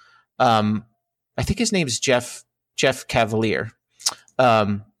stuff. I think his name is Jeff Cavalier.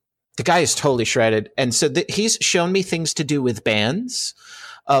 The guy is totally shredded. And so he's shown me things to do with bands,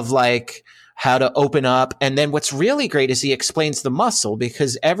 of like how to open up. And then what's really great is he explains the muscle,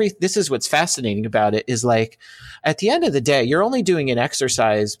 because this is what's fascinating about it, is like at the end of the day, you're only doing an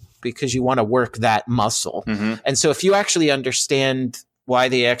exercise because you want to work that muscle. Mm-hmm. And so if you actually understand why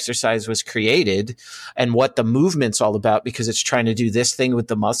the exercise was created and what the movement's all about, because it's trying to do this thing with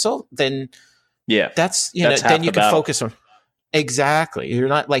the muscle, then then you can focus on. Exactly. You're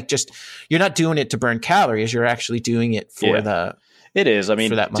not you're not doing it to burn calories. You're actually doing it for It is. I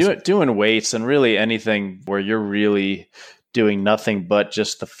mean, doing weights and really anything where you're really doing nothing but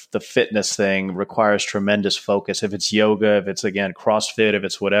just the fitness thing requires tremendous focus. If it's yoga, if it's, again, CrossFit, if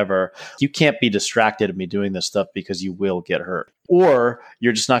it's whatever, you can't be distracted of me doing this stuff because you will get hurt. Or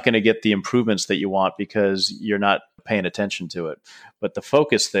you're just not going to get the improvements that you want because you're not paying attention to it. But the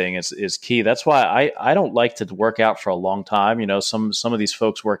focus thing is key. That's why I don't like to work out for a long time. You know, some of these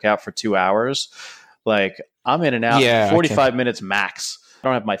folks work out for 2 hours. Like, I'm in and out 45 minutes max. I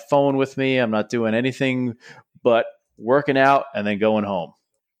don't have my phone with me. I'm not doing anything but working out and then going home.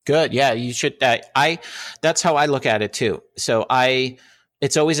 Good. Yeah, you should. That's how I look at it too. So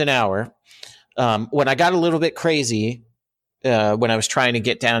it's always an hour. When I got a little bit crazy, when I was trying to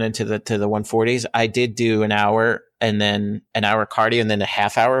get down into the 140s, I did do an hour and then an hour cardio and then a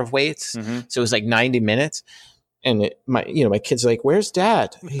half hour of weights. Mm-hmm. So it was like 90 minutes. And my kid's like, "Where's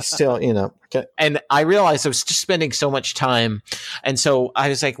Dad?" He's still, and I realized I was just spending so much time. And so I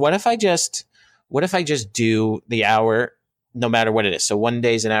was like, what if I just do the hour, no matter what it is? So one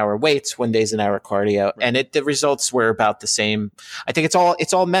day's an hour weights, one day's an hour cardio. Right. And the results were about the same. I think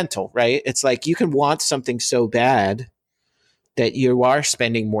it's all mental, right? It's like you can want something so bad that you are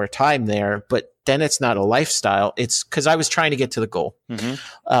spending more time there, but then it's not a lifestyle. It's because I was trying to get to the goal.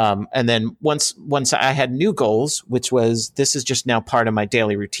 Mm-hmm. And then once I had new goals, which was, this is just now part of my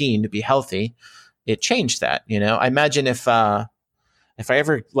daily routine to be healthy, it changed that. I imagine if I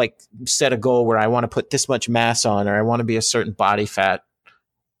ever set a goal where I want to put this much mass on, or I want to be a certain body fat,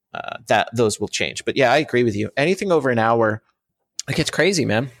 that those will change. But yeah, I agree with you. Anything over an hour, it gets crazy,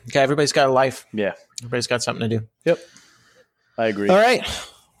 man. Okay, everybody's got a life. Yeah. Everybody's got something to do. Yep. I agree. All right.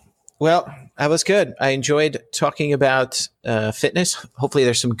 Well, that was good. I enjoyed talking about fitness. Hopefully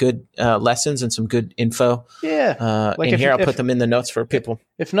there's some good lessons and some good info. Yeah. In here, I'll put them in the notes for people.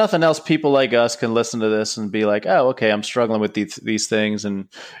 If nothing else, people like us can listen to this and be like, oh, okay, I'm struggling with these things, and,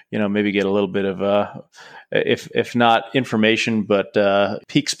 maybe get a little bit of, if not information, but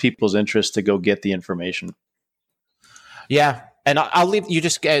piques people's interest to go get the information. Yeah. And I'll leave, you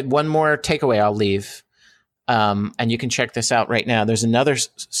just get one more takeaway I'll leave. And you can check this out right now. There's another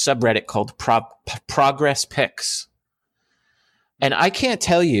subreddit called Progress Pics. And I can't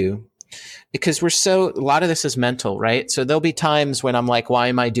tell you, because a lot of this is mental, right? So there'll be times when I'm like, why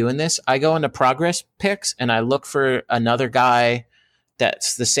am I doing this? I go into Progress Pics and I look for another guy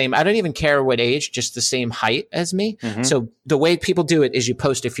that's the same. I don't even care what age, just the same height as me. Mm-hmm. So the way people do it is you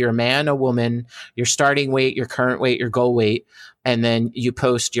post if you're a man, a woman, your starting weight, your current weight, your goal weight, and then you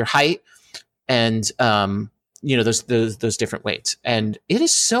post your height and, those different weights. And it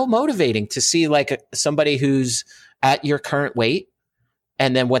is so motivating to see somebody who's at your current weight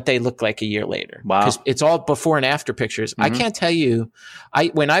and then what they look like a year later. Wow. Because it's all before and after pictures. Mm-hmm. I can't tell you,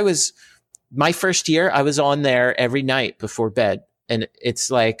 when I was my first year, I was on there every night before bed. And it's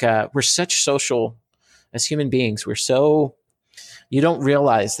like, we're such social as human beings. You don't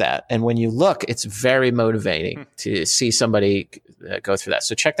realize that. And when you look, it's very motivating to see somebody go through that.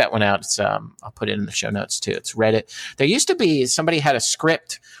 So check that one out. It's, I'll put it in the show notes too. It's Reddit. There used to be, somebody had a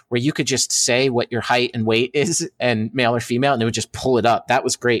script where you could just say what your height and weight is and male or female, and it would just pull it up. That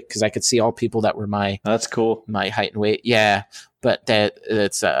was great because I could see all people that were that's cool. My height and weight. Yeah. But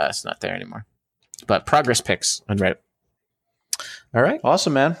it's not there anymore. But Progress Pics on Reddit. All right.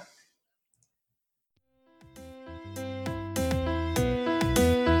 Awesome, man.